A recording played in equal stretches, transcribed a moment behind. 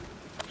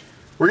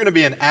We're going to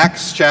be in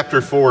Acts chapter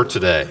 4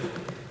 today.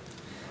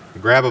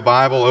 Grab a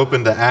Bible,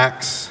 open to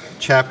Acts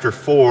chapter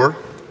 4.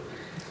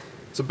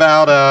 It's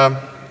about,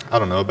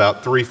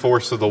 about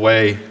 3/4 of the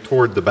way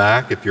toward the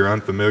back, if you're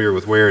unfamiliar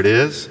with where it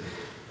is.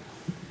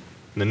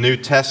 In the New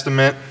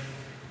Testament,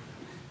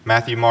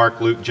 Matthew, Mark,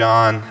 Luke,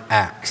 John,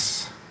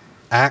 Acts.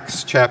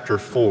 Acts chapter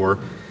 4.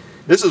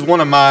 This is one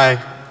of my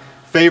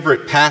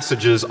favorite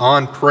passages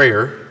on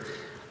prayer.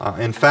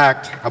 In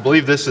fact, I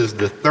believe this is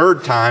the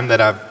third time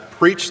that I've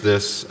preached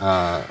this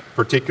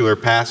particular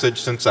passage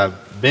since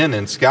I've been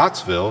in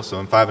Scottsville, so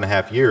in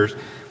 5.5 years.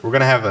 We're going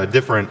to have a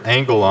different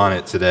angle on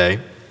it today.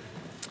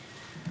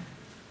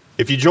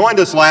 If you joined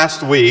us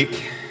last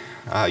week,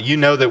 you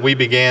know that we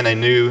began a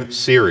new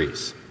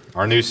series.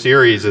 Our new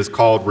series is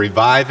called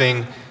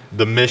Reviving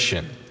the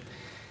Mission.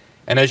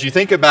 And as you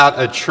think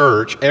about a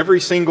church, every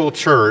single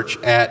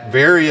church at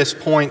various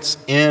points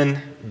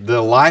in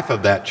the life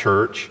of that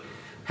church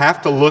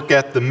have to look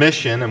at the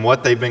mission and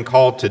what they've been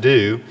called to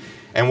do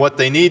and what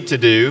they need to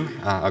do,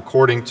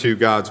 according to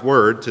God's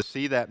Word, to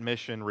see that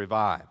mission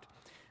revived.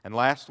 And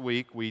last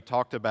week we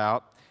talked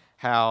about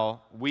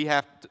how we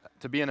have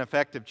to be an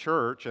effective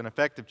church. An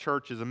effective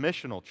church is a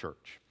missional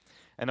church.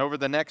 And over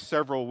the next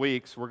several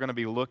weeks, we're going to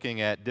be looking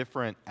at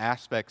different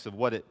aspects of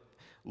what it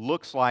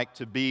looks like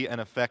to be an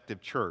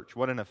effective church,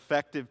 what an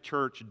effective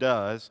church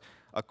does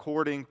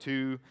according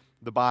to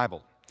the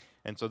Bible.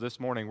 And so this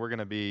morning we're going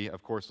to be,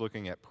 of course,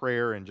 looking at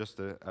prayer in just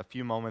a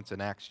few moments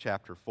in Acts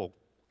chapter 4.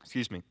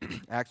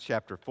 Acts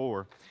chapter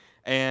 4.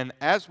 And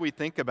as we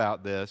think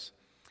about this,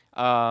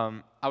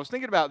 I was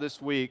thinking about this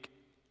week,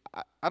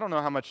 I don't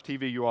know how much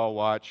TV you all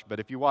watch, but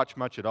if you watch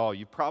much at all,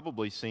 you've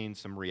probably seen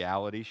some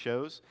reality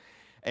shows.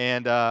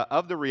 And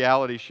of the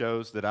reality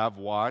shows that I've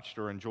watched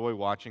or enjoy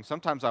watching,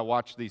 sometimes I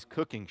watch these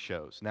cooking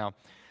shows. Now,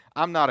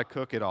 I'm not a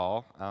cook at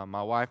all.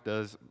 My wife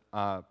does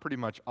pretty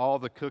much all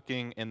the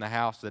cooking in the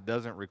house that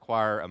doesn't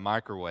require a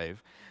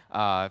microwave.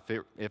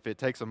 If it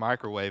takes a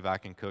microwave, I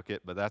can cook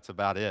it, but that's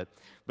about it.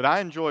 But I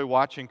enjoy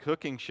watching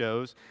cooking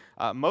shows,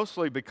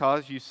 mostly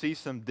because you see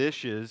some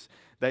dishes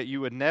that you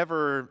would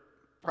never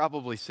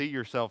probably see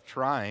yourself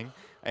trying,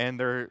 and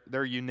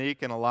they're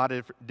unique in a lot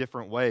of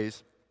different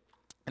ways.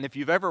 And if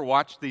you've ever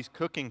watched these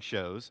cooking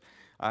shows,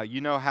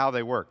 you know how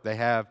they work. They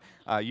have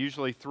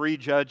usually 3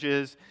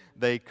 judges.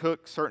 They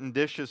cook certain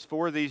dishes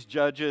for these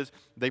judges.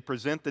 They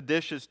present the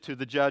dishes to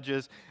the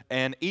judges,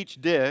 and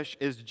each dish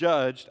is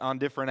judged on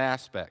different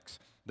aspects.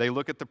 They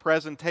look at the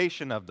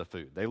presentation of the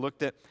food. They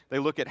look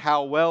at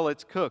how well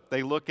it's cooked.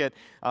 They look at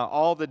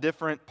all the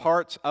different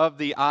parts of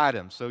the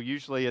item. So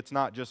usually it's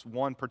not just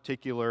one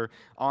particular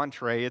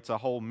entree, it's a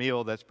whole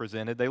meal that's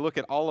presented. They look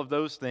at all of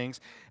those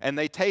things and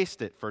they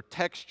taste it for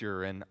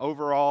texture and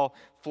overall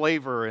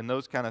flavor and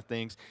those kind of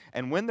things.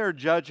 And when they're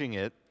judging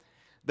it,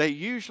 they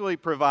usually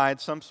provide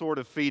some sort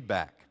of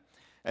feedback.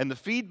 And the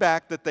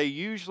feedback that they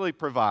usually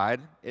provide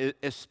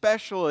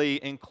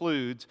especially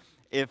includes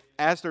if,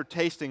 as they're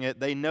tasting it,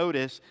 they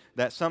notice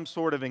that some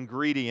sort of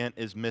ingredient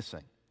is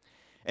missing.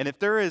 And if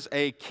there is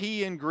a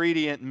key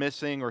ingredient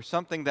missing or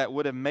something that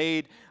would have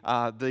made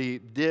the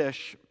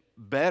dish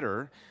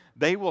better,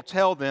 they will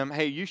tell them,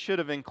 hey, you should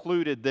have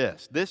included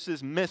this. This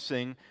is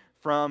missing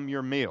from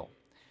your meal.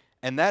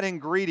 And that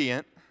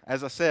ingredient,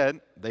 as I said,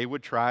 they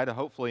would try to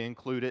hopefully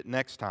include it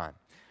next time.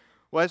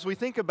 Well, as we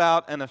think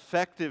about an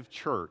effective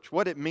church,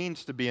 what it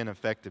means to be an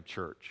effective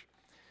church,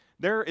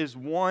 there is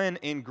one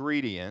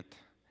ingredient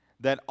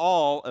that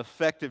all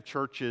effective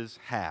churches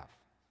have.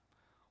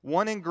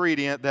 One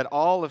ingredient that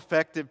all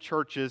effective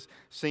churches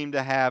seem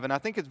to have. And I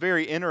think it's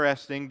very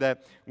interesting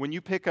that when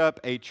you pick up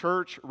a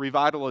church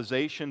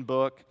revitalization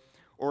book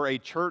or a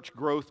church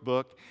growth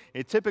book,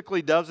 it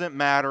typically doesn't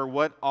matter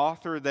what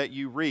author that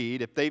you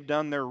read if they've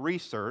done their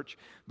research,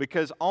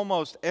 because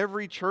almost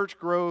every church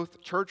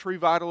growth, church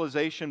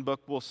revitalization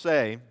book will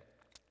say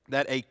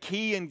that a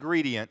key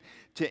ingredient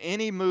to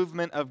any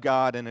movement of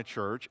God in a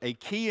church, a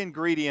key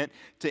ingredient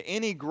to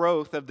any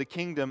growth of the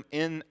kingdom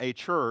in a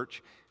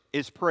church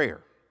is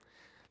prayer.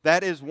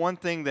 That is one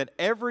thing that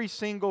every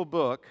single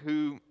book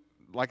who,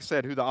 like I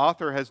said, who the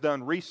author has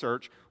done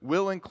research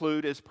will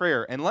include is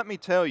prayer. And let me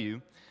tell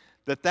you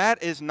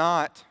that is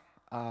not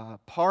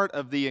part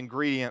of the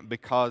ingredient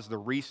because the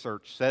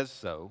research says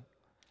so.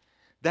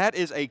 That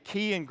is a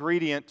key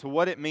ingredient to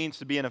what it means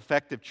to be an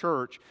effective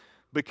church,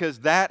 because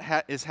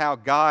that is how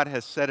God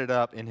has set it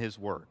up in His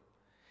Word.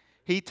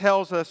 He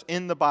tells us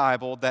in the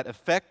Bible that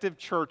effective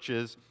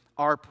churches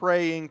are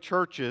praying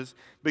churches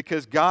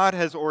because God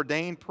has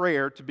ordained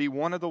prayer to be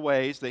one of the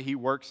ways that He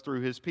works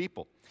through His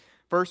people.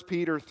 1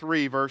 Peter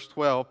 3, verse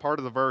 12, part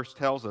of the verse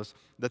tells us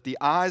that the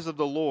eyes of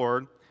the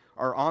Lord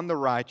are on the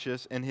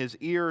righteous and His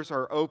ears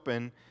are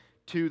open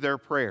to their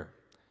prayer.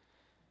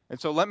 And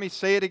so let me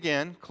say it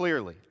again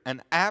clearly.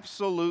 An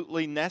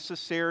absolutely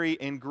necessary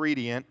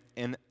ingredient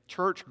in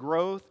church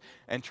growth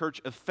and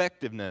church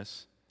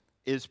effectiveness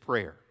is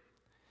prayer.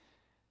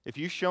 If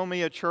you show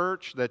me a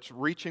church that's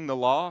reaching the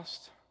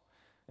lost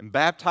and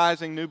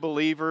baptizing new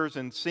believers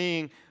and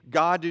seeing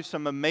God do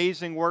some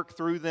amazing work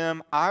through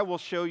them, I will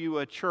show you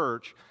a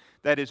church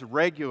that is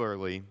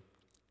regularly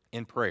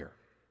in prayer.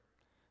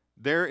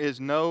 There is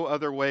no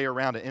other way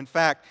around it. In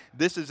fact,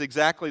 this is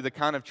exactly the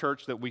kind of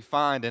church that we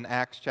find in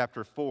Acts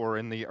chapter 4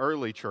 in the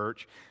early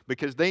church,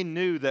 because they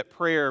knew that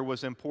prayer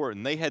was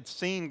important. They had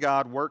seen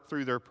God work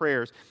through their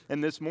prayers.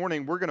 And this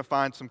morning, we're going to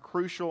find some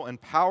crucial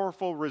and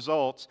powerful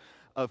results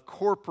of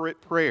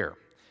corporate prayer.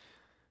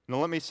 Now,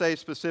 let me say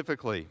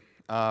specifically,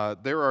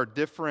 there are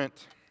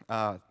different,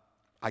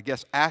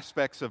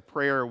 aspects of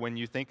prayer when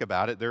you think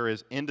about it. There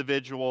is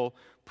individual,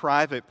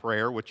 private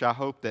prayer, which I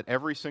hope that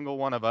every single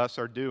one of us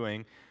are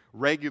doing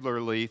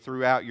regularly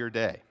throughout your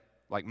day,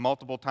 like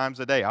multiple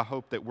times a day. I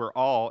hope that we're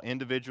all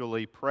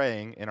individually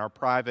praying in our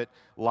private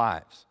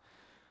lives.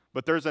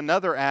 But there's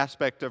another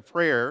aspect of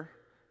prayer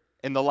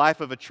in the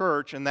life of a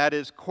church, and that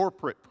is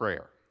corporate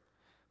prayer.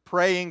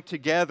 Praying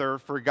together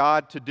for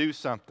God to do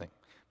something.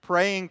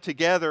 Praying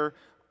together,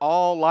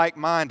 all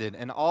like-minded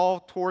and all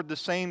toward the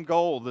same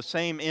goal, the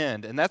same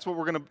end. And that's what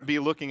we're going to be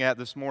looking at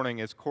this morning,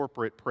 is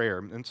corporate prayer.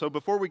 And so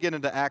before we get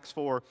into Acts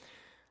 4,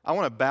 I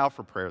want to bow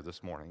for prayer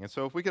this morning. And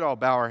so if we could all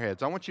bow our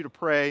heads, I want you to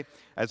pray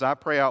as I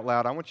pray out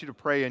loud. I want you to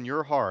pray in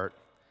your heart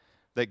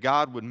that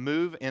God would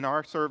move in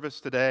our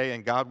service today,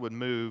 and God would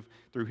move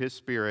through His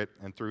Spirit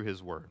and through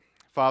His Word.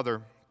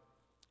 Father,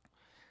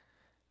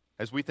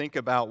 as we think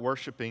about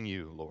worshiping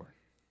You, Lord,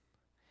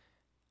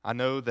 I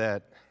know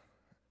that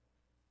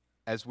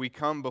as we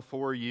come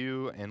before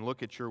You and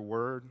look at Your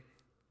Word,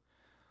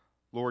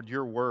 Lord,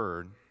 Your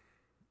Word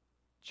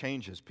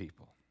changes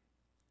people.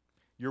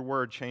 Your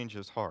Word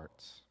changes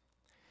hearts.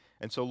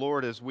 And so,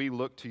 Lord, as we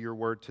look to Your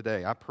Word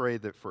today, I pray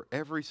that for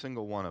every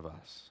single one of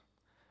us,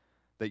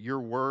 that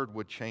Your Word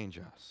would change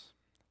us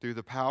through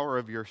the power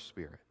of Your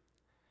Spirit.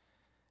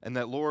 And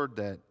that, Lord,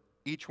 that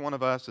each one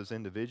of us as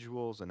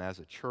individuals and as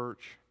a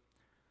church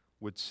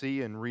would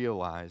see and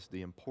realize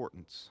the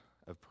importance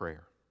of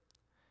prayer.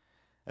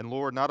 And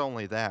Lord, not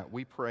only that,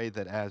 we pray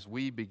that as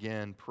we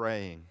begin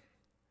praying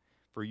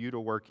for You to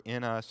work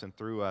in us and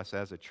through us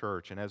as a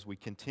church, and as we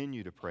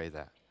continue to pray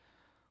that,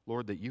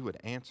 Lord, that You would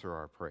answer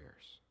our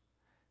prayers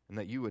and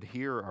that You would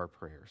hear our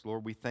prayers.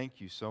 Lord, we thank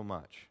You so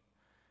much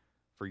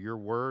for Your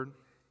Word.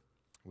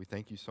 We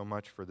thank You so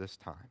much for this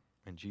time.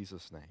 In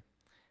Jesus' name,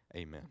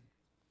 amen.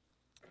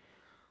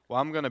 Well,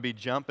 I'm going to be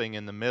jumping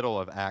in the middle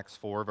of Acts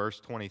 4, verse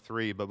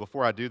 23, but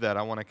before I do that,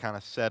 I want to kind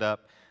of set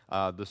up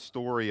the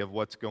story of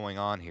what's going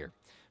on here.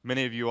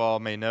 Many of you all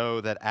may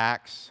know that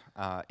Acts,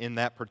 in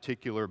that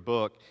particular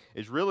book,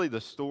 is really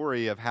the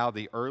story of how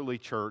the early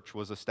church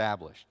was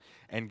established.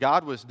 And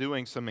God was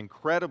doing some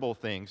incredible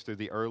things through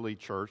the early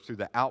church, through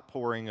the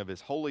outpouring of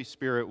His Holy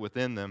Spirit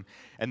within them.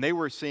 And they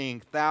were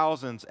seeing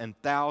thousands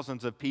and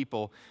thousands of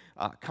people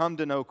come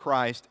to know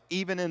Christ,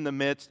 even in the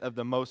midst of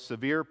the most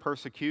severe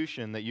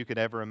persecution that you could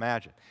ever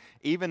imagine.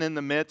 Even in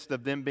the midst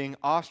of them being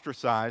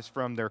ostracized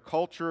from their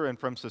culture and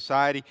from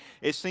society,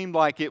 it seemed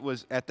like it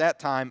was, at that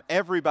time,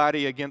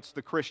 everybody against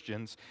the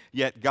Christians,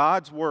 yet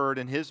God's Word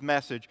and His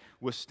message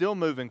was still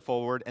moving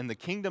forward, and the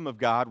kingdom of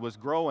God was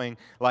growing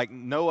like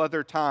no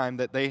other time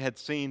that they had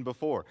seen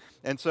before.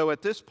 And so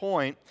at this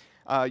point,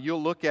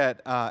 you'll look at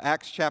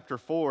Acts chapter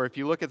 4. If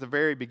you look at the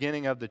very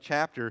beginning of the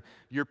chapter,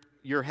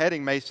 your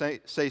heading may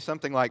say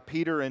something like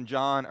Peter and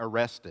John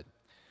arrested.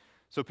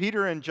 So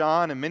Peter and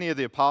John and many of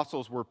the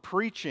apostles were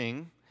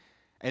preaching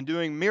and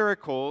doing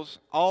miracles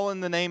all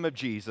in the name of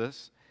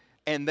Jesus.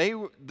 And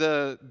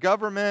the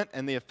government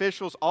and the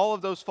officials, all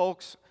of those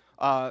folks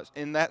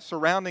in that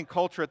surrounding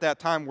culture at that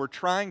time were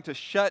trying to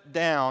shut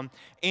down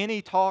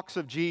any talks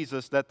of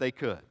Jesus that they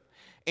could.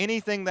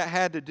 Anything that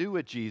had to do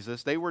with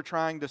Jesus, they were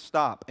trying to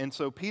stop. And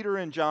so Peter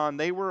and John,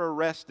 they were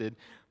arrested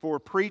for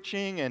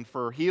preaching and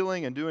for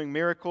healing and doing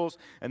miracles,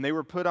 and they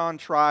were put on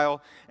trial.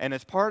 And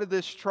as part of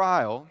this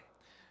trial,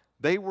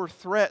 they were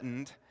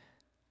threatened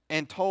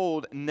and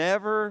told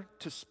never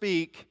to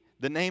speak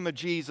the name of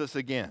Jesus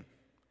again.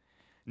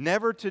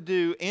 Never to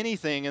do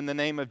anything in the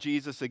name of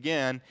Jesus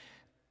again.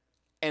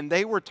 And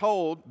they were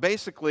told,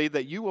 basically,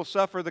 that you will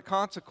suffer the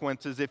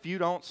consequences if you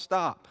don't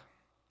stop.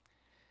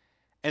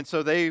 And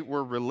so they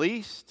were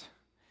released.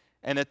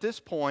 And at this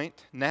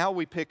point, now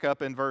we pick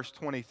up in verse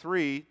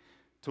 23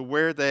 to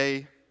where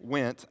they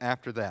went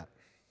after that.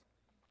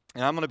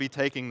 And I'm going to be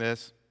taking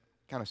this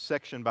kind of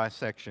section by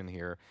section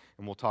here,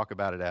 and we'll talk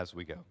about it as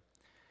we go.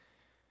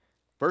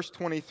 Verse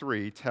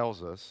 23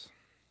 tells us,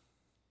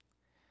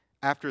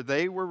 after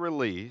they were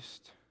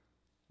released,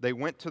 they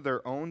went to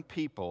their own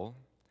people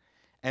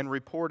and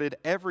reported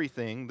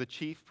everything the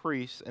chief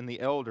priests and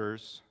the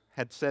elders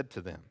had said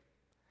to them.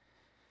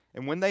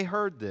 And when they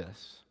heard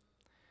this,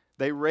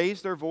 they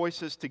raised their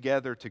voices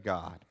together to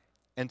God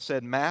and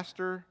said,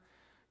 Master,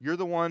 You're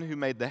the one who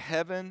made the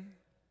heaven,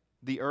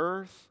 the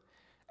earth,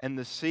 and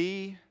the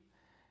sea,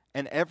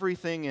 and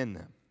everything in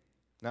them.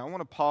 Now, I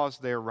want to pause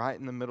there right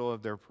in the middle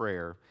of their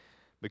prayer,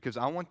 because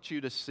I want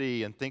you to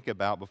see and think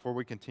about, before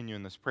we continue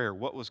in this prayer,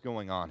 what was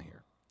going on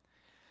here.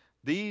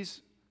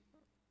 These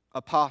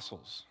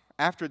apostles,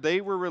 after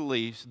they were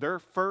released, their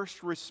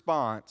first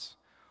response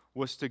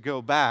was to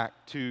go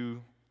back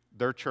to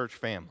their church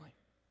family.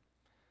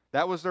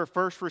 That was their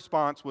first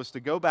response, was to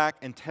go back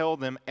and tell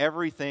them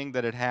everything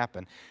that had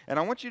happened. And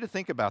I want you to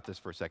think about this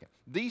for a second.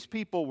 These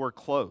people were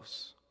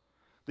close.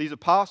 These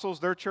apostles,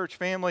 their church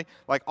family,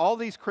 like all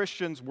these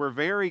Christians were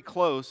very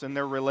close in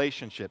their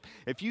relationship.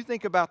 If you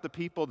think about the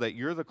people that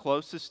you're the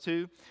closest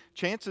to,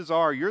 chances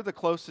are you're the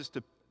closest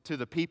to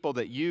the people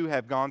that you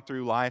have gone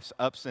through life's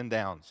ups and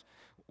downs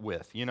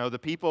with. You know, the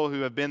people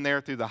who have been there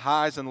through the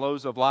highs and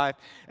lows of life,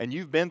 and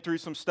you've been through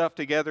some stuff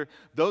together,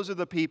 those are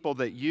the people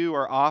that you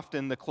are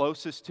often the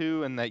closest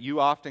to and that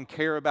you often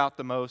care about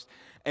the most.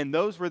 And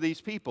those were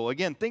these people.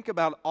 Again, think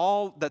about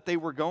all that they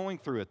were going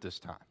through at this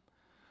time.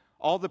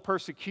 All the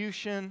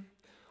persecution,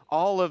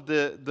 all of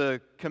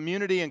the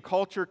community and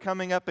culture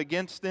coming up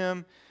against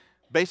them,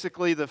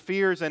 basically the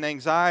fears and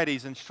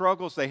anxieties and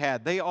struggles they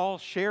had, they all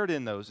shared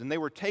in those, and they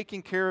were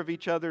taking care of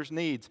each other's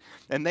needs.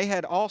 And they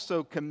had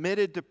also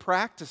committed to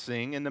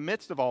practicing, in the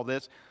midst of all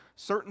this,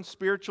 certain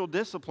spiritual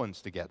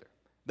disciplines together.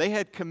 They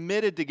had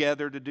committed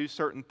together to do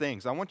certain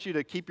things. I want you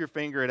to keep your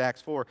finger at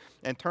Acts 4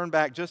 and turn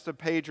back just a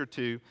page or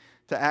two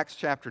to Acts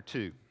chapter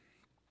 2.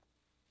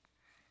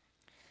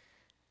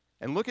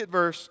 And look at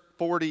verse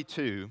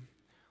 42,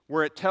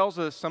 where it tells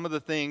us some of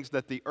the things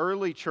that the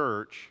early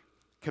church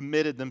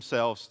committed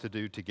themselves to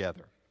do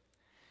together.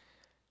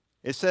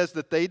 It says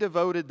that they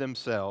devoted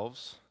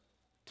themselves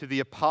to the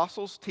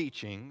apostles'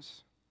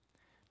 teachings,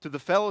 to the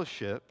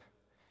fellowship,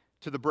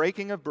 to the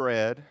breaking of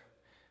bread,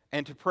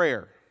 and to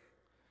prayer.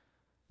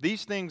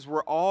 These things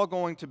were all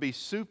going to be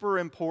super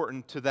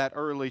important to that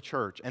early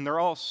church, and they're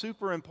all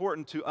super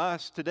important to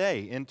us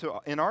today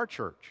in our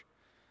church.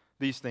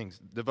 These things,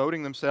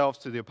 devoting themselves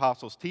to the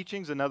apostles'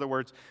 teachings. In other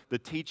words, the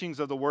teachings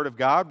of the Word of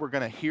God. We're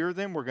going to hear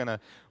them. We're going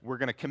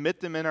to commit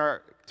them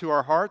to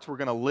our hearts. We're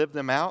going to live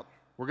them out.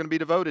 We're going to be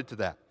devoted to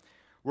that.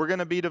 We're going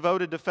to be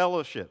devoted to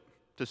fellowship,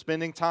 to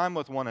spending time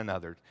with one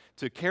another,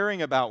 to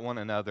caring about one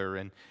another,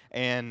 and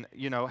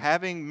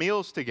having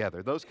meals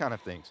together, those kind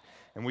of things.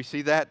 And we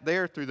see that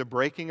there through the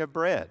breaking of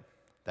bread.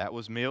 That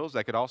was meals.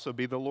 That could also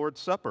be the Lord's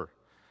Supper.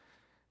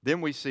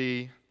 Then we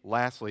see,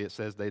 lastly, it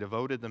says they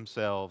devoted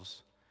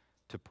themselves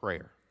to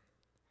prayer.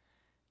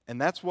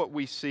 And that's what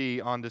we see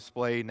on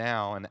display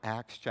now in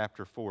Acts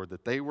chapter 4,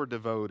 that they were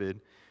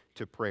devoted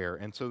to prayer.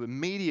 And so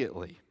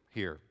immediately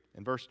here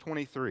in verse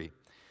 23,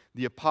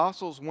 the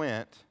apostles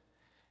went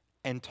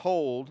and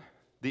told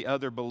the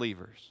other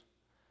believers.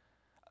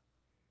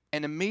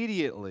 And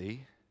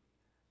immediately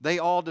they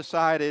all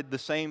decided the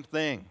same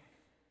thing.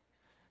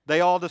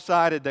 They all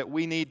decided that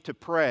we need to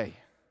pray.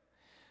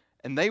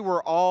 And they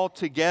were all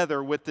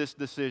together with this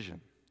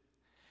decision.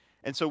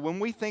 And so when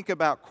we think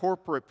about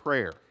corporate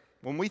prayer,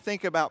 when we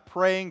think about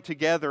praying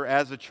together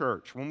as a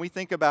church, when we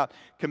think about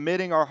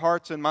committing our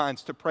hearts and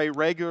minds to pray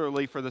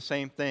regularly for the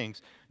same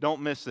things,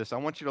 don't miss this. I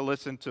want you to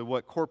listen to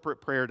what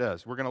corporate prayer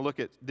does. We're going to look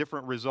at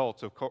different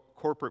results of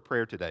corporate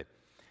prayer today.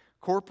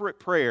 Corporate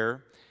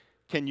prayer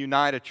can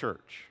unite a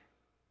church.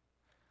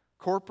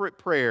 Corporate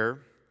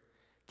prayer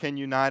can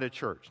unite a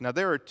church. Now,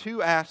 there are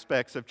two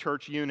aspects of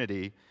church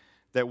unity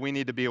that we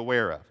need to be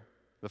aware of.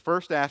 The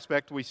first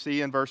aspect we see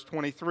in verse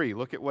 23.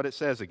 Look at what it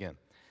says again.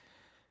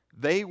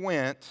 They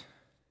went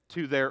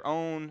to their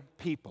own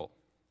people.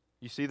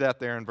 You see that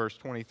there in verse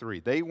 23.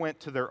 They went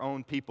to their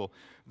own people.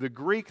 The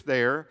Greek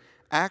there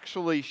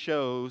actually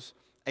shows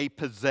a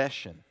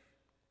possession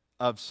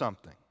of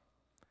something.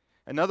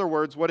 In other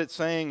words, what it's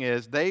saying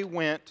is they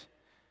went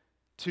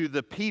to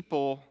the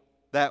people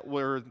that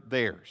were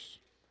theirs.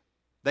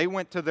 They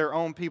went to their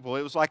own people.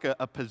 It was like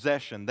a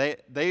possession.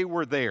 They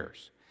were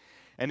theirs.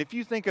 And if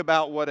you think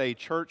about what a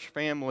church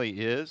family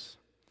is,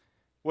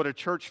 what a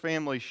church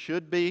family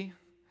should be,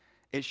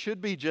 it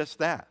should be just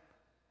that.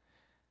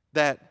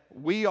 That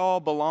we all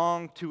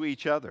belong to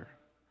each other.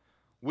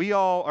 We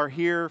all are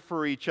here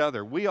for each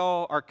other. We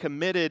all are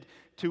committed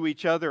to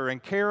each other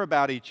and care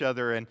about each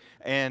other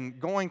and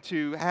going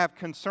to have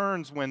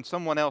concerns when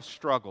someone else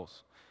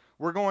struggles.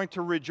 We're going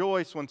to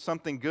rejoice when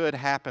something good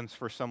happens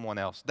for someone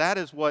else. That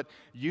is what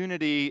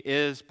unity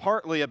is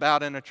partly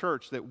about in a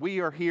church, that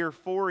we are here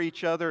for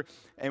each other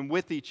and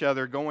with each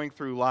other going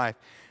through life.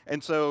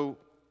 And so,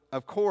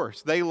 of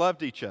course, they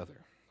loved each other.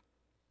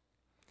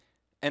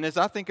 And as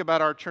I think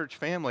about our church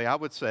family, I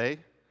would say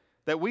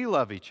that we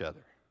love each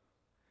other.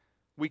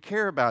 We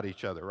care about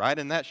each other, right?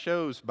 And that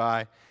shows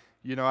by,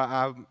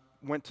 I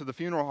went to the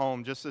funeral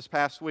home just this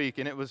past week,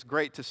 and it was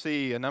great to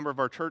see a number of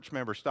our church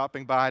members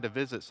stopping by to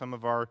visit some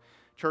of our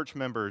church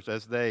members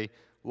as they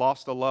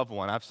lost a loved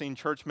one. I've seen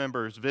church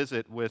members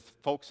visit with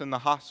folks in the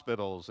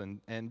hospitals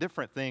and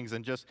different things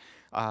and just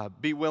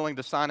be willing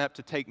to sign up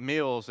to take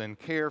meals and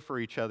care for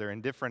each other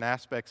in different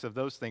aspects of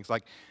those things.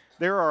 Like,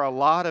 there are a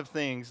lot of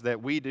things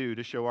that we do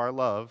to show our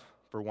love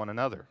for one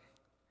another.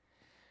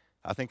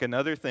 I think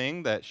another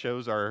thing that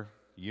shows our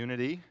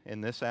unity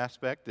in this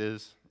aspect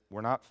is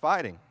we're not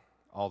fighting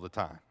all the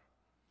time.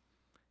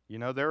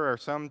 There are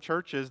some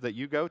churches that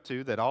you go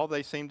to that all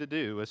they seem to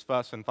do is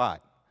fuss and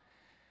fight.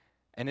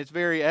 And it's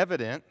very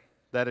evident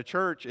that a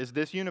church is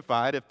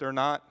disunified if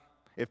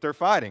they're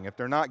fighting, if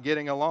they're not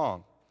getting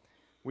along.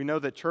 We know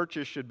that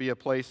churches should be a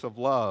place of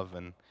love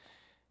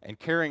and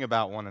caring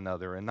about one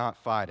another and not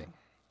fighting.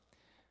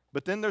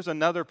 But then there's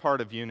another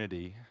part of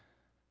unity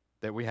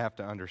that we have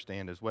to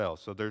understand as well.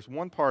 So there's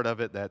one part of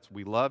it that's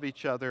we love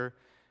each other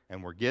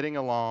and we're getting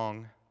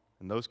along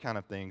and those kind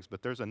of things,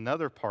 but there's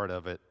another part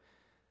of it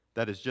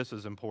that is just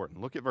as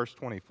important. Look at verse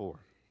 24.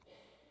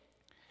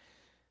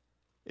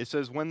 It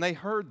says, when they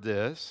heard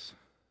this,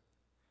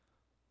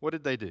 what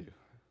did they do?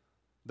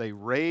 They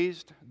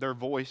raised their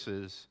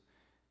voices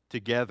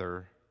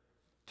together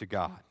to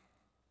God.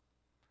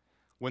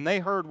 When they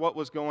heard what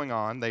was going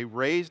on, they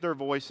raised their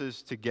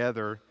voices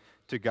together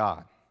to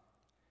God.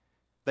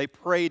 They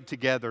prayed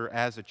together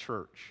as a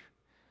church.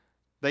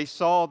 They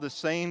saw the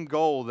same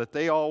goal that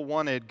they all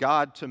wanted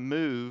God to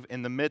move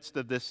in the midst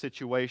of this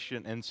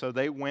situation, and so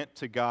they went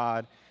to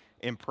God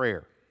in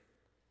prayer.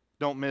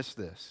 Don't miss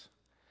this.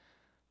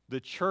 The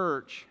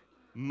church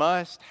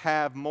must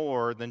have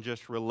more than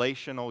just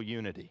relational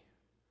unity.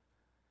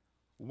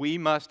 We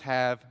must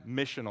have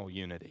missional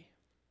unity.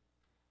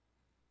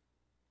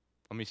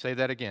 Let me say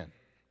that again.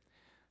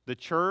 The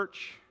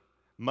church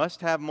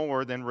must have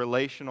more than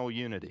relational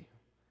unity.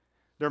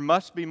 There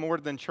must be more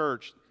than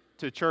church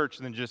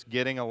than just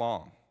getting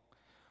along.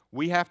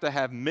 We have to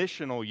have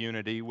missional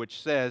unity,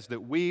 which says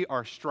that we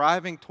are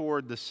striving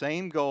toward the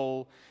same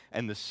goal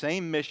and the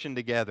same mission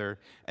together,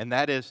 and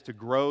that is to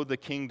grow the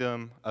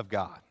kingdom of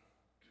God.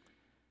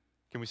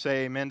 Can we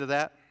say amen to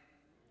that?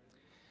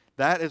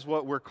 That is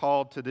what we're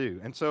called to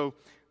do. And so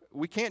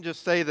we can't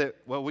just say that,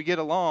 well, we get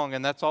along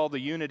and that's all the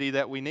unity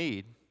that we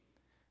need.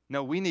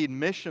 No, we need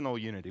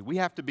missional unity. We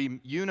have to be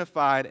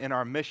unified in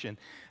our mission.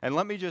 And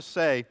let me just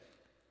say,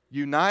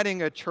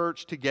 uniting a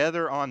church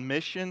together on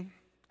mission,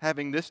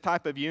 having this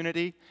type of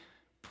unity,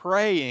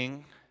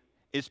 praying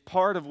is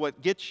part of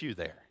what gets you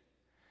there.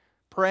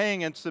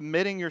 Praying and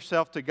submitting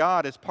yourself to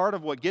God is part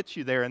of what gets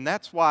you there. And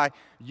that's why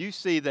you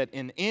see that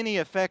in any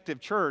effective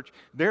church,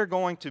 they're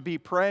going to be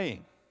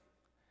praying.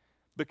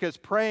 Because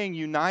praying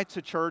unites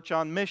a church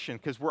on mission,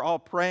 because we're all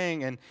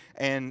praying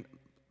and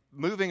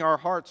moving our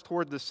hearts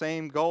toward the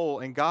same goal,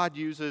 and God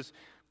uses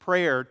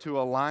prayer to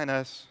align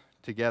us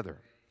together.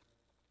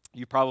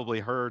 You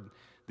probably heard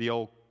the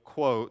old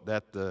quote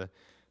that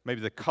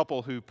maybe the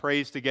couple who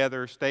prays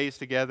together stays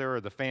together, or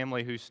the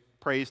family who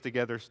prays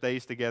together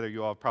stays together.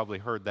 You all have probably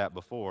heard that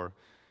before.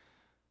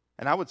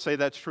 And I would say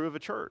that's true of a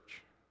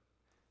church.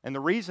 And the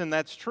reason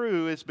that's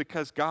true is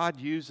because God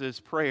uses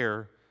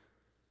prayer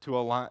to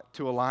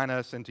align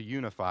us and to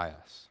unify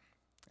us.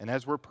 And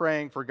as we're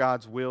praying for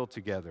God's will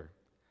together,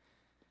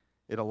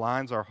 it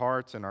aligns our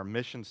hearts and our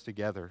missions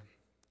together.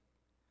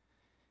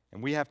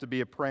 And we have to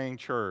be a praying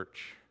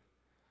church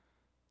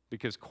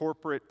because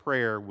corporate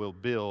prayer will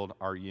build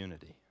our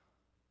unity.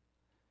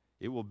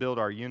 It will build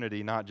our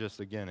unity not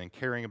just, again, in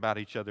caring about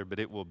each other, but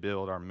it will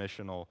build our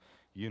missional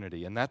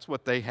unity. And that's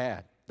what they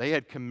had. They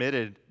had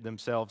committed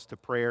themselves to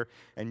prayer,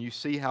 and you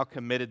see how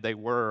committed they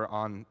were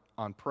on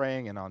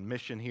praying and on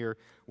mission here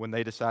when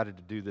they decided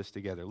to do this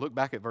together. Look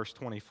back at verse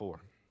 24.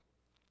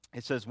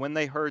 It says, when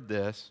they heard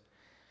this,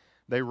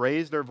 they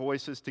raised their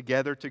voices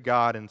together to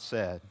God and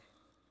said,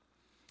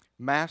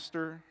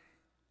 Master,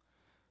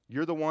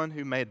 you're the one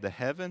who made the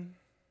heaven,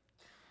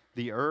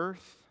 the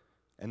earth,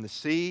 and the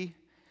sea,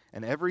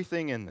 and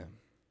everything in them.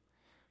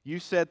 You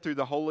said through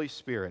the Holy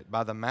Spirit,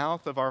 by the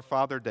mouth of our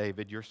father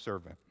David, your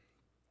servant,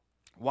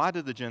 why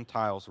do the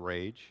Gentiles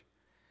rage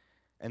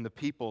and the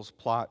peoples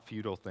plot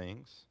futile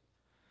things?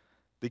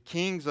 The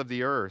kings of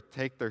the earth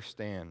take their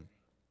stand,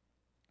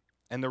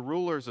 and the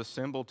rulers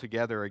assemble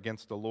together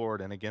against the Lord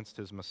and against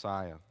his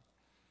Messiah.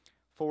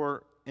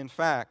 For, in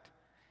fact,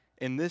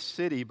 in this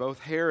city, both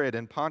Herod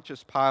and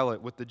Pontius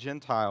Pilate with the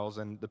Gentiles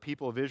and the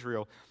people of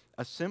Israel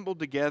assembled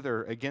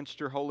together against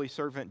your holy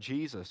servant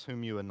Jesus,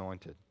 whom you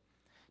anointed,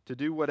 to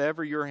do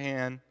whatever your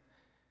hand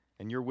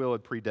and your will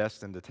had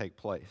predestined to take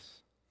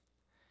place.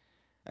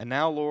 And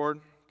now, Lord,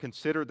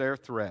 consider their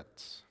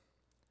threats,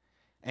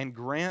 and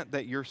grant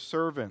that your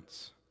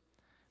servants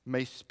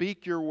may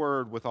speak your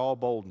word with all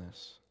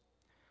boldness,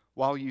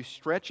 while you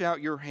stretch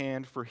out your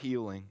hand for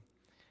healing,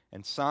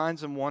 and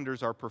signs and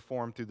wonders are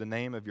performed through the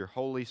name of your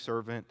holy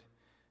servant,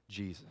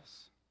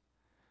 Jesus.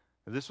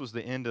 This was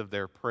the end of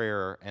their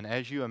prayer, and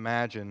as you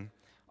imagine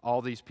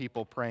all these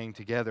people praying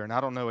together, and I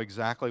don't know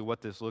exactly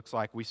what this looks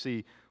like. We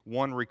see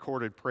one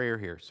recorded prayer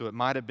here. So it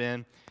might have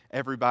been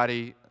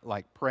everybody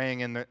like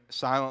praying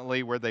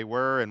silently where they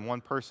were, and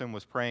one person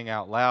was praying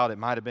out loud. It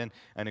might have been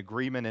an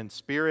agreement in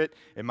spirit.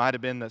 It might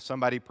have been that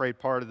somebody prayed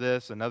part of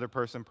this, another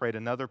person prayed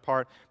another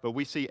part. But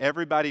we see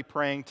everybody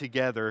praying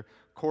together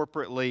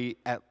corporately,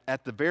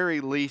 at the very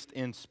least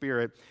in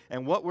spirit.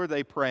 And what were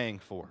they praying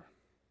for?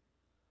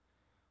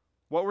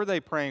 What were they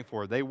praying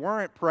for? They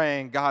weren't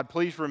praying, God,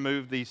 please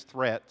remove these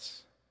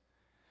threats.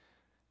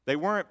 They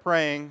weren't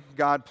praying,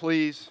 God,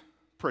 please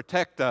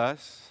protect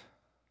us.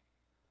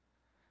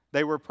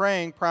 They were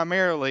praying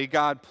primarily,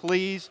 God,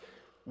 please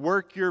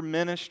work your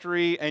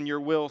ministry and your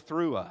will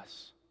through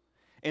us.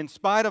 In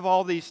spite of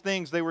all these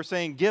things, they were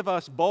saying, give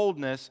us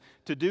boldness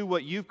to do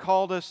what you've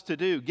called us to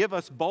do. Give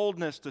us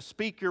boldness to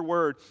speak your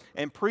word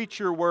and preach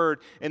your word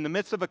in the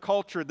midst of a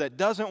culture that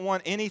doesn't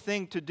want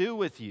anything to do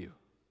with you.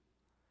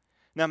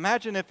 Now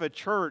imagine if a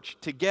church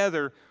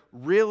together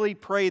really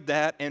prayed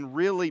that and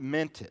really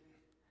meant it.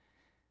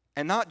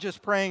 And not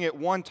just praying at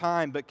one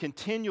time, but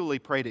continually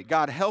prayed it.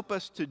 God, help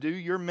us to do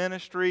your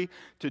ministry,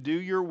 to do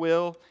your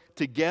will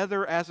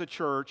together as a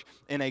church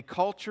in a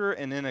culture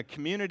and in a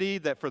community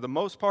that for the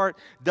most part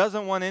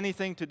doesn't want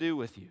anything to do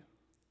with you.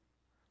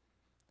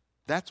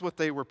 That's what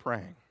they were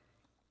praying.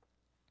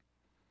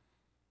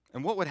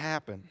 And what would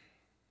happen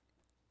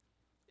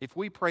if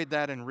we prayed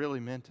that and really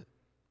meant it?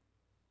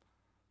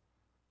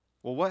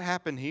 Well, what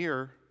happened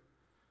here,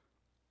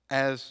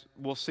 as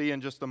we'll see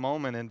in just a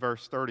moment in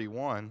verse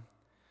 31,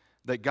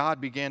 that God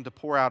began to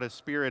pour out His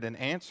Spirit and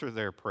answer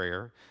their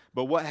prayer.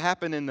 But what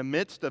happened in the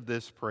midst of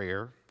this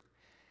prayer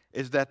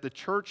is that the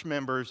church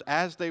members,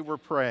 as they were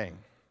praying,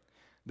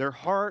 their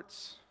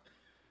hearts,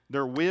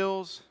 their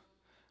wills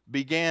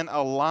began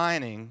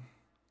aligning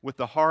with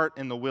the heart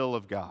and the will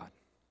of God.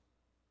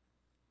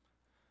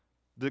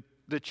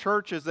 The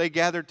church, as they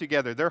gathered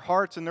together, their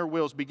hearts and their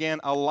wills began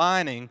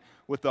aligning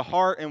with the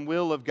heart and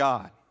will of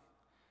God.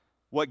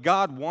 What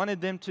God wanted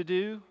them to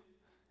do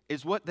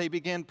is what they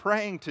began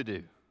praying to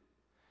do,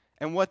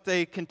 and what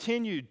they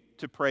continued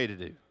to pray to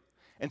do.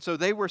 And so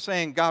they were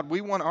saying, God, we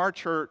want our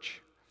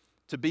church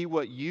to be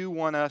what you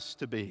want us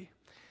to be.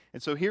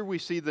 And so here we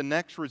see the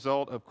next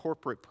result of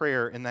corporate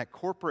prayer, and that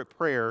corporate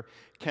prayer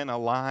can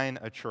align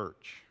a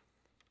church.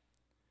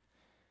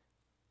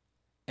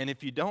 And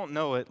if you don't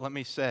know it, let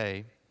me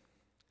say,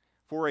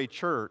 for a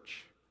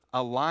church,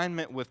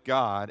 alignment with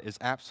God is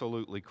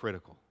absolutely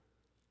critical.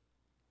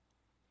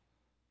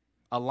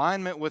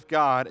 Alignment with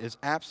God is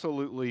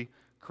absolutely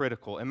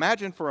critical.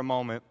 Imagine for a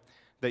moment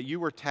that you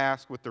were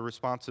tasked with the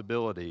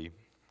responsibility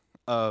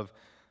of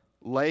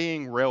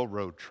laying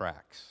railroad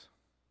tracks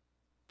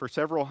for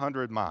several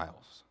hundred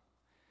miles.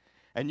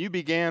 And you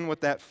began with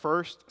that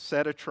first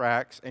set of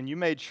tracks, and you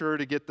made sure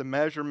to get the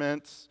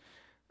measurements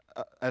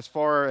as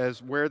far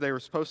as where they were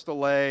supposed to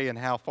lay and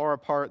how far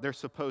apart they're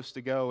supposed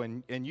to go,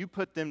 and you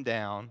put them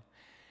down,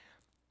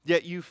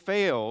 yet you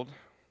failed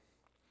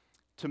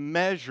to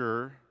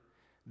measure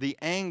the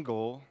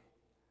angle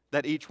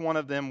that each one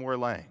of them were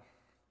laying.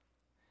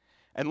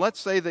 And let's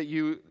say that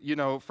you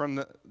know,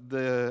 from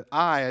the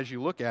eye as you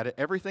look at it,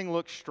 everything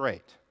looked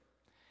straight.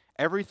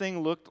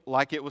 Everything looked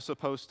like it was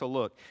supposed to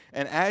look.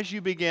 And as you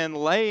began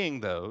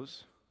laying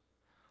those,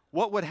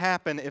 what would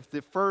happen if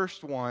the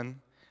first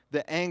one,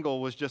 the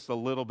angle was just a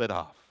little bit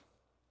off?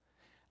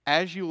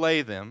 As you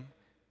lay them,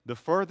 the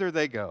further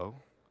they go,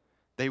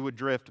 they would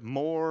drift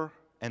more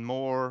and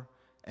more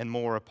and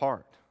more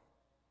apart.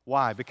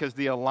 Why? Because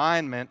the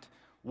alignment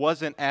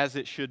wasn't as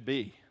it should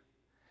be.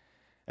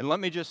 And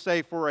let me just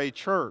say, for a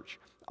church,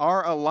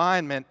 our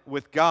alignment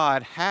with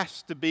God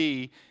has to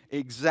be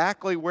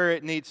exactly where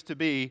it needs to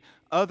be.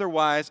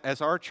 Otherwise,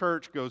 as our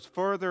church goes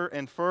further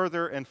and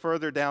further and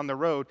further down the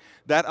road,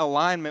 that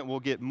alignment will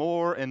get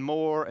more and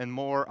more and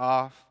more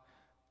off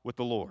with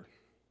the Lord.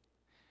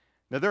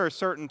 Now, there are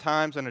certain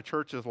times in a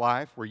church's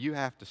life where you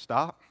have to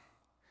stop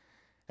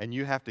and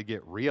you have to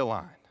get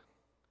realigned.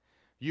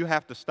 You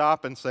have to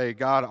stop and say,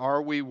 God, are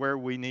we where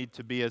we need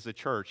to be as a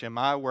church? Am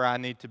I where I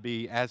need to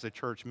be as a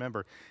church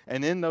member?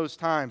 And in those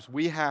times,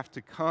 we have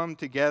to come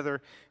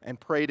together and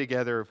pray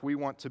together if we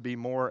want to be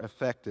more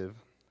effective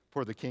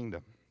for the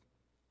kingdom.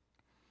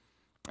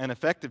 An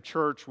effective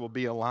church will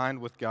be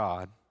aligned with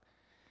God,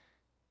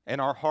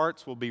 and our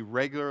hearts will be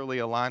regularly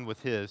aligned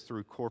with His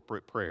through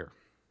corporate prayer.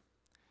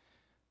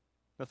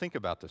 Now think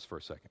about this for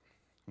a second.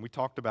 We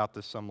talked about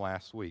this some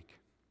last week.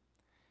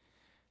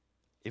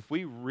 If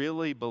we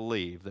really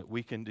believe that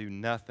we can do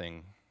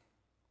nothing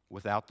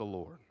without the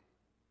Lord,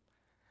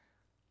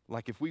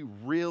 like if we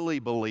really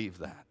believe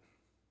that,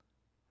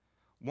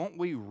 won't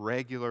we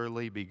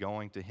regularly be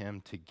going to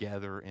Him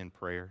together in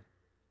prayer?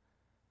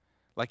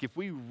 Like if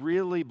we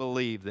really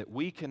believe that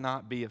we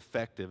cannot be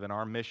effective in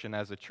our mission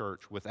as a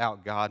church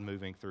without God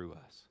moving through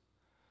us,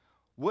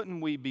 wouldn't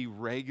we be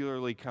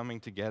regularly coming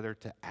together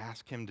to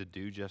ask Him to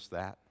do just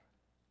that?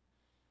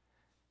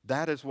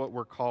 That is what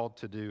we're called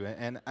to do.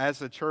 And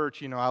as a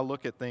church, I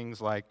look at things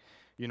like,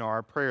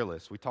 our prayer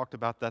list. We talked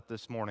about that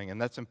this morning,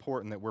 and that's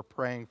important that we're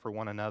praying for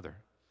one another.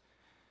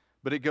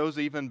 But it goes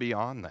even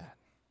beyond that.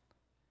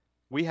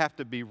 We have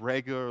to be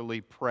regularly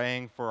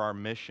praying for our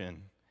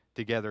mission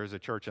together as a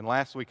church. And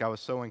last week I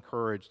was so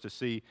encouraged to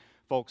see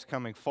folks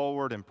coming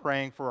forward and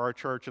praying for our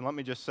church. And let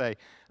me just say,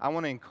 I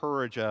want to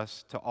encourage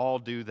us to all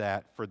do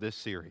that for this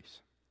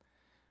series.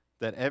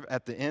 That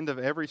at the end of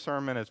every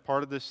sermon as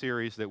part of this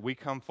series, that we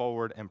come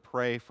forward and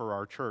pray for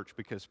our church,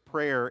 because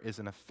prayer is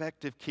an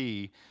effective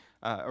key,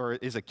 or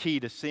is a key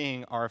to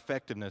seeing our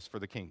effectiveness for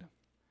the kingdom.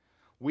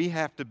 We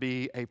have to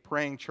be a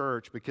praying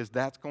church because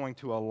that's going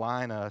to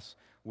align us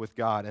with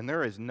God. And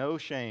there is no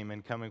shame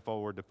in coming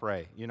forward to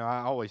pray.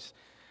 I always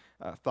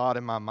thought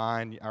in my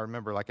mind, I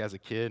remember like as a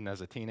kid and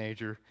as a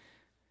teenager,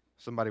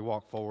 somebody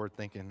walked forward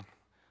thinking,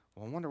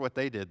 well, I wonder what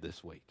they did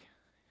this week.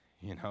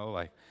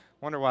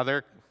 Wonder why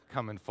they're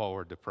coming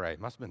forward to pray. It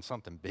must have been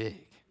something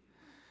big.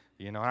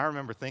 I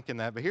remember thinking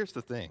that, but here's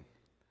the thing.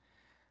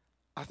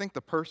 I think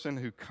the person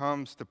who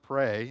comes to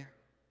pray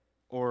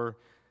or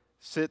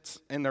sits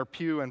in their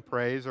pew and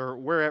prays, or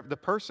wherever, the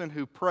person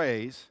who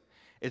prays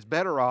is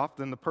better off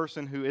than the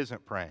person who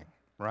isn't praying,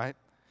 right?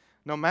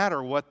 No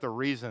matter what the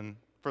reason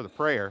for the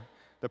prayer,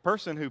 the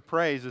person who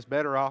prays is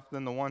better off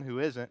than the one who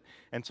isn't.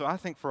 And so I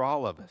think for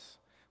all of us,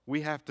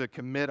 we have to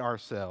commit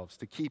ourselves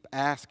to keep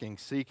asking,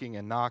 seeking,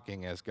 and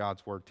knocking as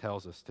God's word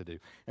tells us to do.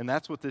 And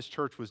that's what this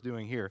church was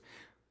doing here.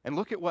 And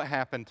look at what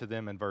happened to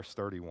them in verse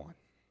 31.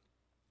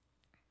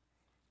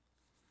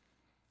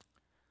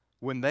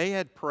 When they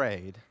had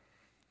prayed,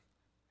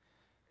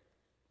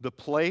 the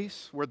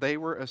place where they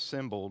were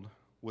assembled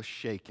was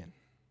shaken.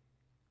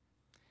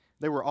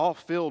 They were all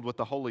filled with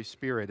the Holy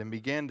Spirit and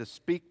began to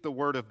speak the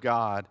word of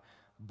God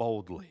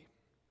boldly.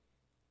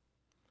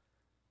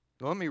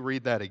 Now, let me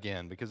read that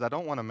again because I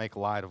don't want to make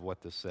light of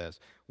what this says.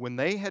 When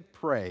they had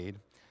prayed,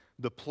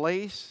 the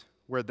place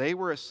where they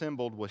were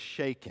assembled was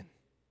shaken.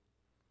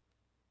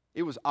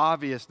 It was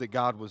obvious that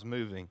God was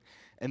moving,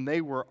 and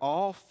they were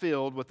all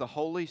filled with the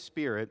Holy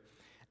Spirit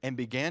and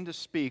began to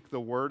speak the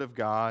word of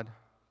God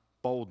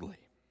boldly.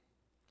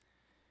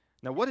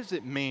 Now, what does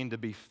it mean to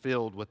be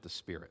filled with the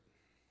Spirit?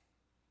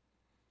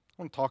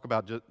 I want to talk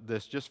about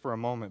this just for a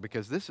moment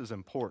because this is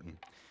important.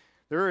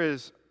 There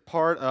is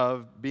part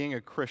of being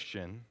a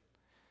Christian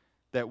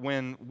that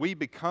when we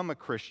become a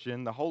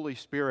Christian, the Holy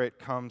Spirit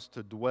comes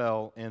to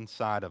dwell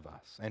inside of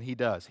us. And He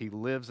does. He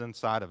lives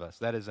inside of us.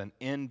 That is an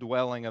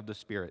indwelling of the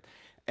Spirit.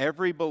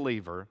 Every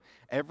believer,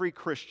 every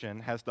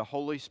Christian has the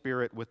Holy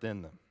Spirit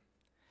within them.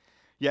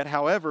 Yet,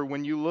 however,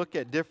 when you look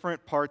at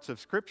different parts of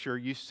Scripture,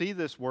 you see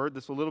this word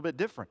that's a little bit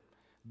different,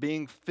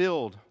 being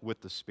filled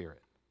with the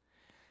Spirit.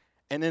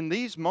 And in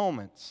these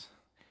moments,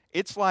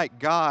 it's like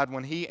God,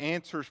 when He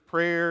answers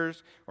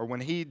prayers or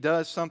when He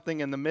does something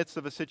in the midst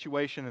of a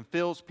situation and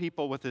fills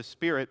people with His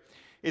Spirit,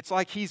 it's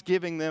like He's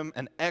giving them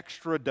an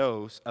extra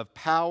dose of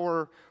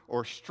power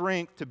or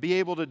strength to be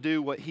able to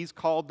do what He's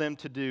called them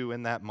to do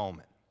in that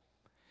moment.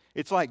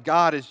 It's like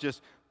God is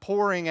just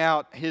pouring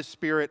out His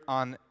Spirit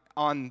on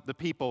the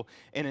people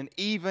in an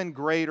even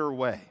greater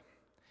way.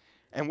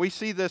 And we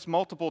see this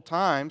multiple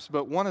times,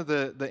 but one of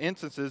the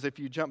instances, if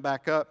you jump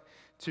back up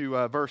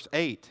to verse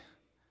 8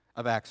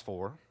 of Acts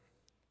 4,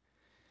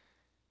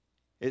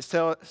 it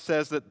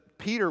says that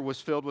Peter was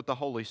filled with the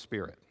Holy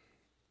Spirit.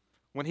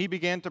 When he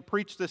began to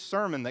preach this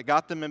sermon that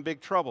got them in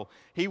big trouble,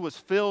 he was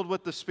filled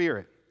with the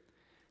Spirit.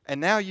 And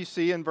now you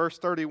see in verse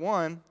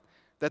 31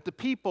 that the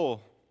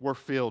people were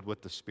filled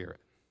with the Spirit.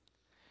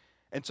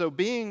 And so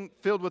being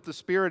filled with the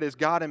Spirit is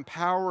God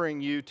empowering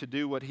you to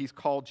do what He's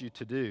called you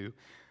to do.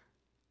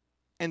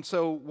 And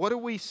so what do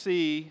we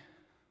see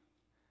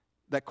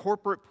that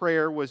corporate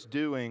prayer was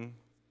doing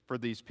for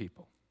these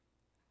people?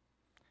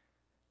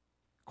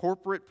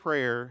 Corporate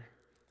prayer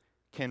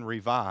can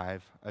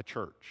revive a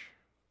church.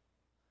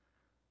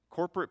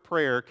 Corporate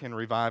prayer can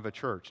revive a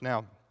church.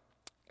 Now,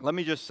 let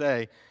me just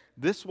say,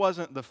 this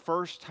wasn't the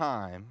first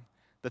time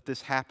that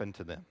this happened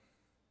to them.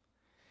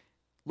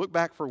 Look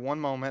back for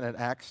one moment at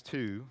Acts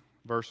 2,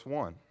 verse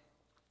 1.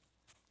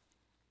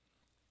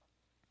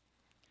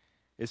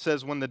 It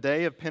says, when the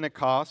day of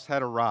Pentecost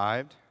had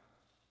arrived,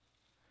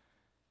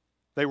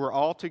 they were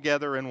all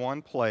together in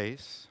one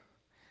place,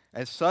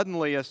 and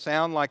suddenly a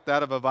sound like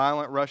that of a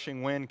violent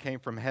rushing wind came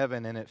from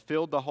heaven, and it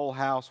filled the whole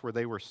house where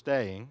they were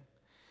staying.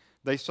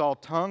 They saw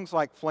tongues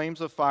like flames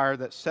of fire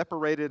that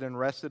separated and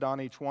rested on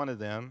each one of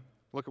them.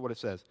 Look at what it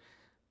says.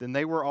 Then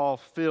they were all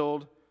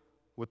filled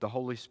with the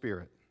Holy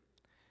Spirit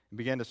and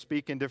began to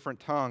speak in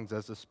different tongues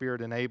as the Spirit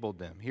enabled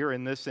them. Here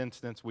in this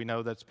instance, we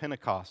know that's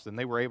Pentecost, and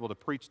they were able to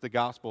preach the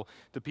gospel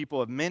to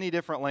people of many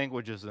different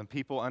languages, and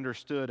people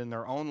understood in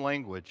their own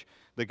language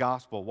the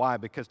gospel. Why?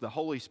 Because the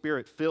Holy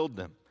Spirit filled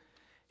them.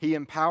 He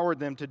empowered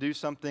them to do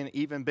something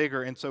even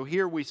bigger. And so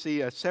here we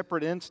see a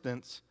separate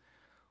instance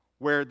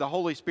where the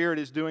Holy Spirit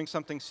is doing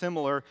something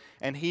similar,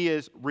 and He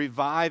is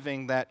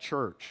reviving that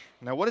church.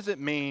 Now, what does it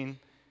mean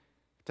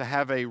to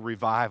have a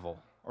revival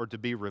or to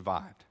be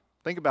revived?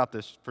 Think about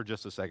this for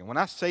just a second. When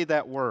I say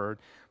that word,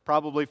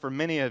 probably for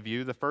many of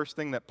you, the first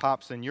thing that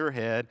pops in your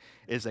head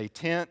is a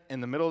tent in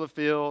the middle of the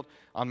field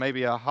on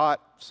maybe a hot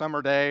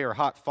summer day or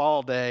hot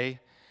fall day.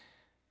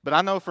 But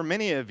I know for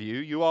many of you,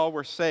 you all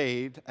were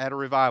saved at a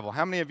revival.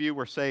 How many of you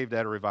were saved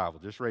at a revival?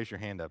 Just raise your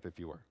hand up if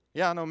you were.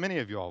 Yeah, I know many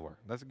of you all were.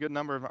 That's a good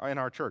number in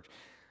our church.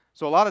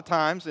 So a lot of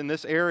times in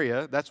this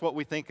area, that's what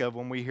we think of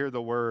when we hear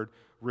the word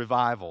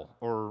revival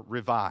or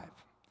revive.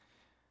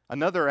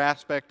 Another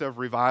aspect of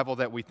revival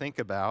that we think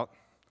about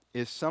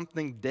is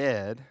something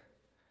dead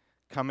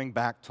coming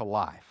back to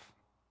life.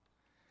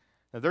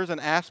 Now, there's an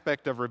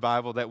aspect of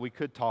revival that we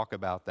could talk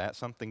about that,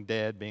 something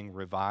dead being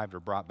revived or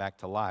brought back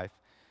to life.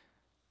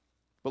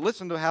 But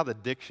listen to how the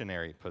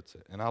dictionary puts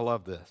it, and I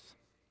love this.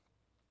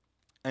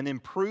 An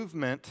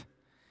improvement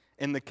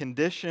in the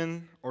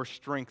condition or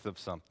strength of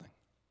something.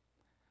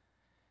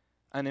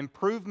 an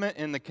improvement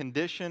in the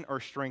condition or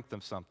strength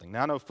of something.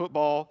 Now, I know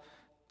football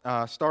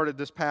started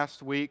this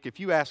past week. If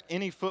you ask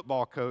any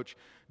football coach,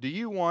 do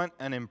you want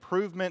an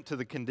improvement to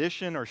the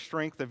condition or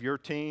strength of your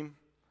team?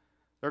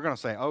 They're going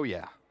to say, oh,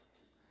 yeah.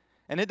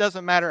 And it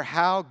doesn't matter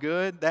how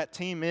good that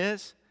team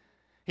is.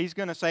 He's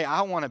going to say,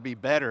 I want to be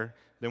better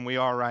than we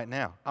are right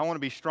now. I want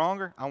to be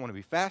stronger. I want to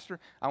be faster.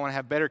 I want to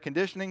have better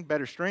conditioning,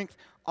 better strength.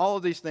 All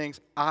of these things,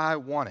 I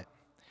want it.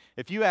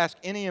 If you ask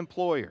any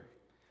employer,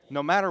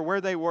 no matter where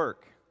they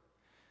work,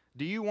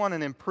 do you want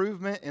an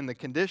improvement in the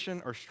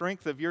condition or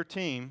strength of your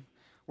team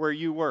where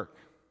you work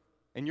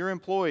and your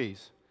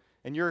employees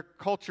and your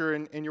culture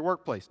in your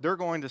workplace? They're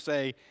going to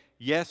say,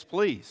 yes,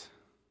 please.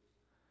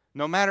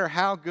 No matter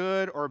how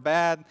good or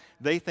bad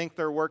they think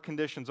their work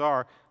conditions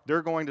are,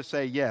 they're going to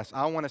say, yes,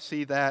 I want to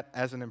see that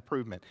as an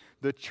improvement.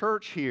 The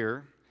church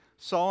here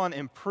saw an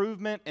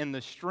improvement in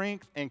the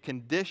strength and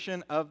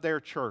condition of their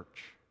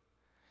church.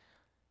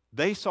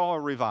 They saw a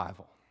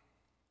revival.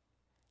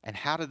 And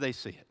how did they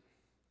see it?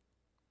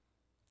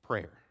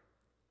 Prayer.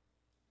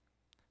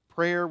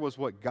 Prayer was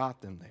what got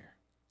them there.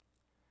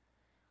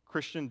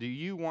 Christian, do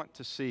you want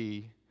to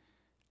see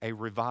a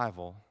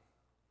revival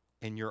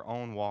in your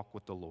own walk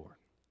with the Lord?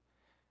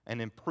 An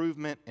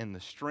improvement in the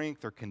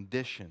strength or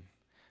condition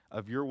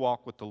of your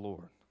walk with the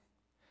Lord?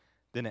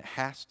 Then it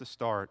has to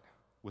start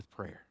with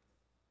prayer.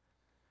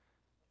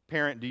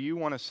 Parent, do you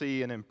want to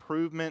see an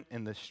improvement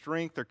in the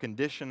strength or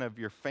condition of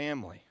your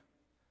family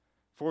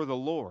for the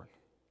Lord?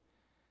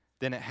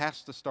 Then it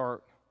has to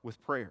start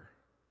with prayer.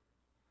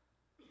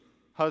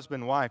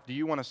 Husband, wife, do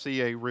you want to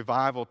see a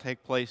revival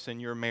take place in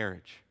your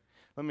marriage?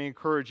 Let me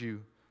encourage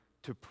you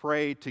to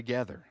pray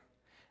together.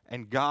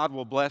 And God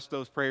will bless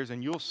those prayers,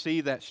 and you'll see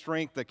that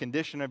strength, the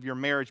condition of your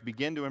marriage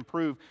begin to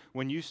improve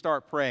when you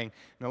start praying.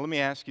 Now, let me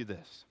ask you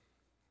this.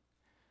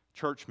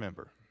 Church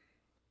member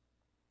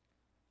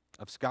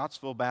of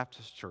Scottsville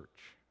Baptist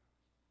Church,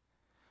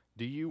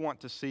 do you want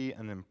to see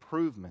an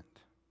improvement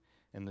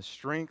in the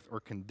strength or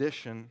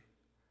condition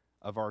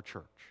of our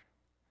church?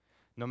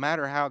 No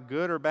matter how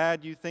good or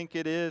bad you think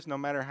it is, no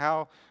matter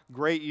how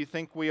great you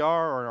think we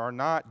are or are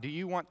not, do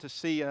you want to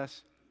see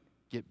us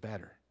get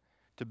better,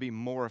 to be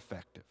more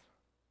effective?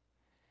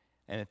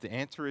 And if the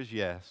answer is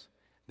yes,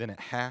 then it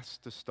has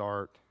to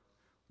start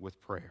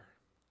with prayer.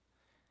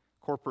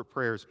 Corporate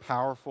prayer is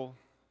powerful.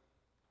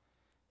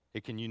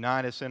 It can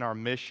unite us in our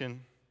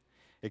mission.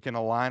 It can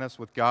align us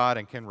with God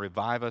and can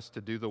revive us to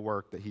do the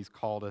work that He's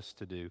called us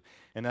to do.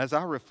 And as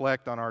I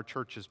reflect on our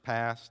church's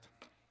past,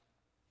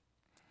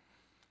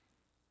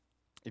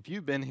 if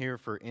you've been here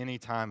for any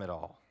time at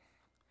all,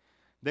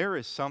 there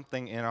is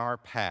something in our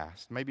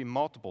past, maybe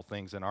multiple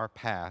things in our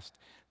past,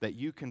 that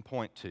you can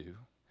point to,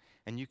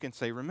 and you can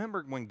say,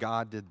 remember when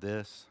God did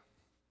this?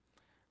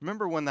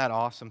 Remember when that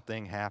awesome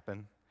thing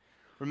happened?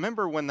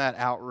 Remember when that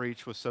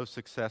outreach was so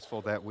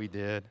successful that we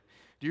did?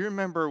 Do you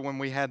remember when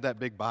we had that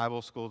big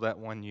Bible school that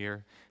one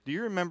year? Do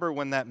you remember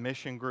when that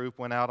mission group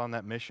went out on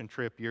that mission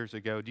trip years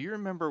ago? Do you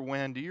remember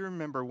when?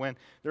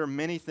 There are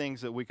many things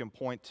that we can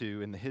point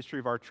to in the history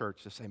of our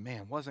church to say,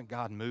 man, wasn't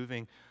God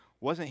moving?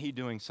 Wasn't He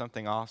doing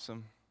something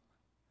awesome?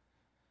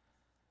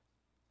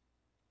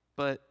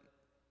 But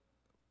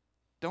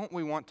don't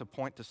we want to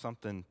point to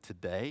something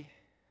today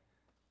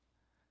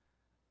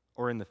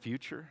or in the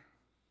future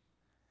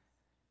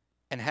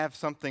and have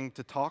something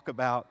to talk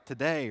about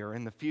today or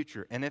in the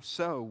future? And if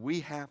so, we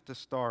have to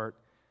start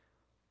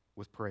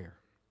with prayer.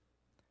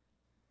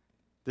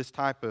 This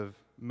type of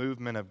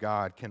movement of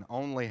God can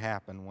only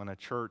happen when a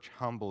church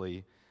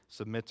humbly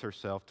submits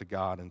herself to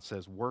God and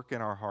says, work in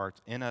our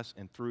hearts, in us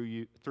and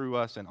through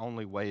us in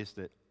only ways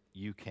that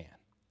you can.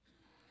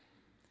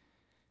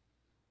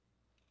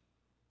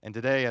 And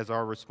today, as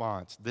our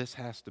response, this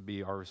has to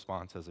be our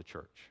response as a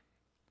church,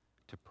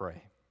 to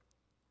pray.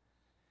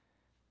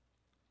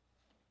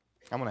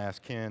 I'm going to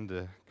ask Ken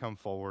to come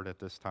forward at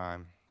this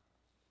time.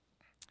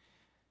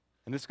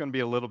 And this is going to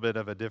be a little bit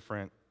of a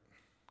different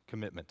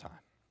commitment time.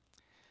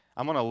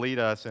 I'm going to lead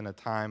us in a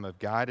time of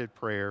guided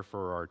prayer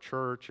for our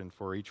church and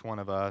for each one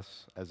of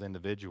us as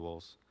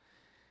individuals.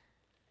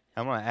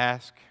 I'm going to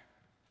ask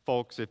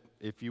folks,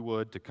 if you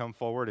would, to come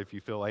forward if you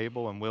feel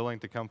able and willing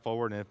to come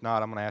forward. And if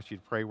not, I'm going to ask you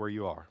to pray where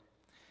you are.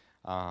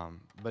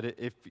 But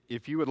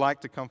if you would like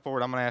to come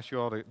forward, I'm going to ask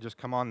you all to just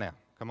come on now.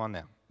 Come on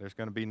now. There's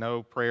going to be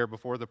no prayer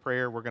before the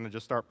prayer. We're going to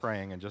just start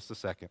praying in just a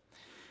second.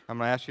 I'm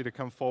going to ask you to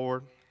come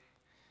forward.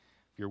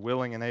 If you're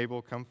willing and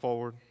able, come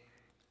forward.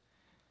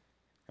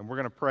 And we're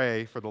going to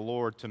pray for the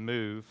Lord to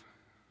move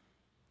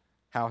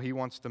how He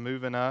wants to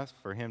move in us,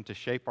 for Him to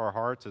shape our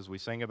hearts as we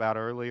sang about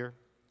earlier,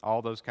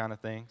 all those kind of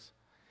things.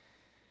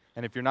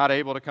 And if you're not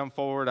able to come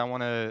forward,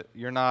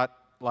 you're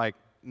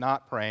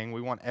not praying.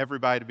 We want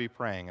everybody to be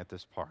praying at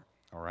this part,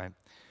 all right?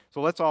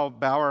 So let's all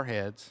bow our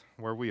heads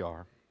where we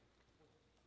are.